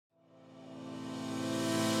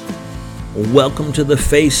Welcome to the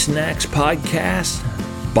Faith Snacks Podcast,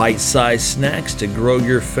 bite-sized snacks to grow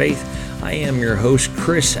your faith. I am your host,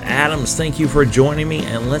 Chris Adams. Thank you for joining me,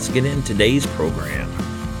 and let's get into today's program.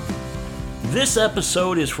 This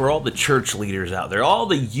episode is for all the church leaders out there, all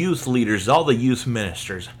the youth leaders, all the youth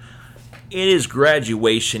ministers. It is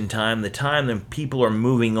graduation time, the time that people are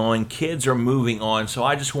moving on, kids are moving on, so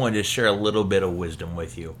I just wanted to share a little bit of wisdom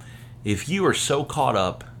with you. If you are so caught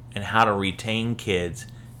up in how to retain kids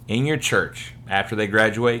in your church after they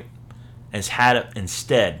graduate,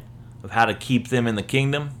 instead of how to keep them in the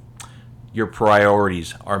kingdom, your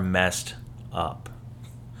priorities are messed up.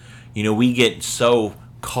 You know, we get so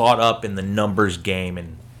caught up in the numbers game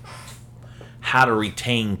and how to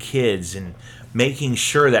retain kids and making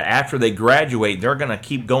sure that after they graduate, they're going to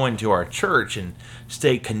keep going to our church and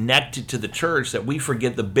stay connected to the church that we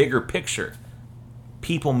forget the bigger picture.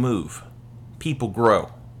 People move. People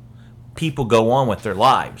grow. People go on with their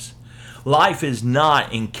lives. Life is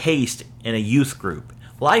not encased in a youth group.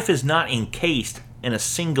 Life is not encased in a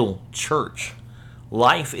single church.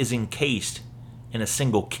 Life is encased in a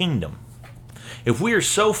single kingdom. If we are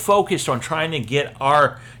so focused on trying to get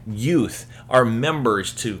our youth, our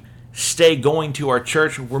members to stay going to our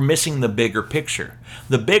church, we're missing the bigger picture.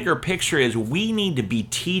 The bigger picture is we need to be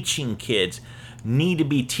teaching kids, need to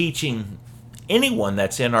be teaching anyone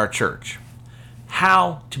that's in our church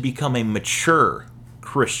how to become a mature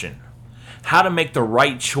Christian, how to make the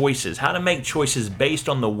right choices, how to make choices based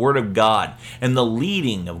on the Word of God and the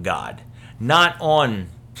leading of God, not on,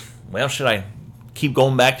 well, should I keep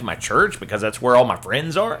going back to my church because that's where all my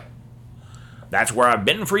friends are? That's where I've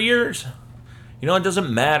been for years. You know, it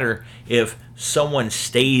doesn't matter if someone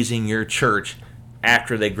stays in your church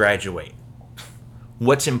after they graduate.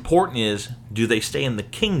 What's important is, do they stay in the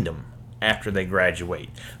kingdom after they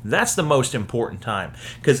graduate? That's the most important time.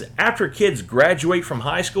 Because after kids graduate from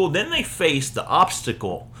high school, then they face the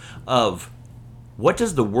obstacle of, what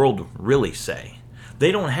does the world really say?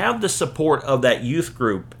 They don't have the support of that youth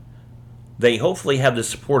group. They hopefully have the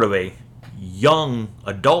support of a young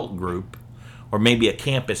adult group or maybe a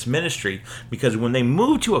campus ministry, because when they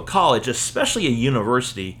move to a college, especially a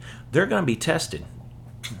university, they're going to be tested.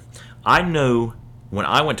 I know when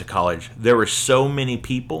I went to college, there were so many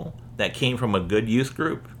people that came from a good youth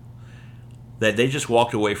group that they just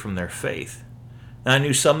walked away from their faith. And I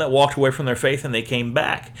knew some that walked away from their faith and they came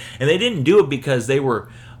back. And they didn't do it because they were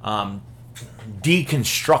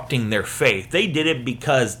deconstructing their faith. They did it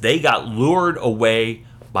because they got lured away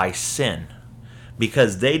by sin,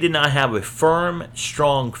 because they did not have a firm,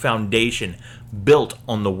 strong foundation built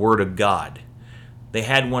on the Word of God. They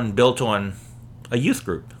had one built on a youth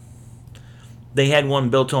group. They had one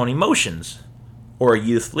built on emotions or a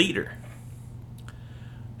youth leader.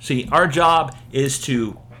 See, our job is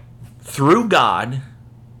to, through God,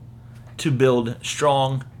 to build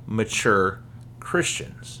strong, mature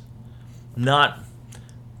Christians, not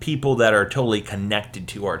people that are totally connected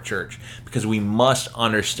to our church, because we must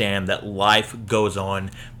understand that life goes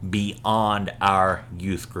on beyond our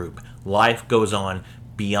youth group. Life goes on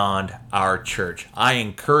beyond our church. I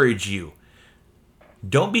encourage you,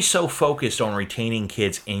 don't be so focused on retaining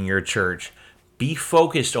kids in your church. Be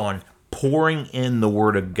focused on pouring in the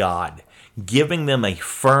Word of God, giving them a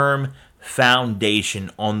firm foundation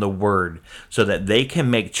on the Word so that they can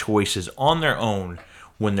make choices on their own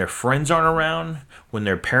when their friends aren't around, when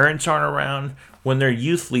their parents aren't around, when their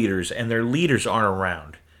youth leaders and their leaders aren't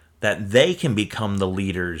around, that they can become the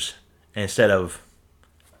leaders instead of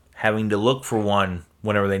having to look for one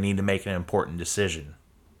whenever they need to make an important decision.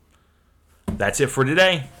 That's it for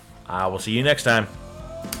today. I will see you next time.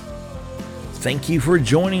 Thank you for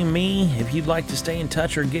joining me. If you'd like to stay in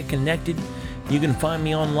touch or get connected, you can find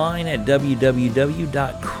me online at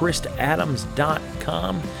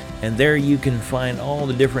www.chrisadams.com, and there you can find all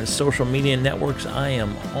the different social media networks I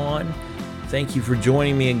am on. Thank you for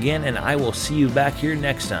joining me again, and I will see you back here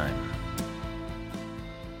next time.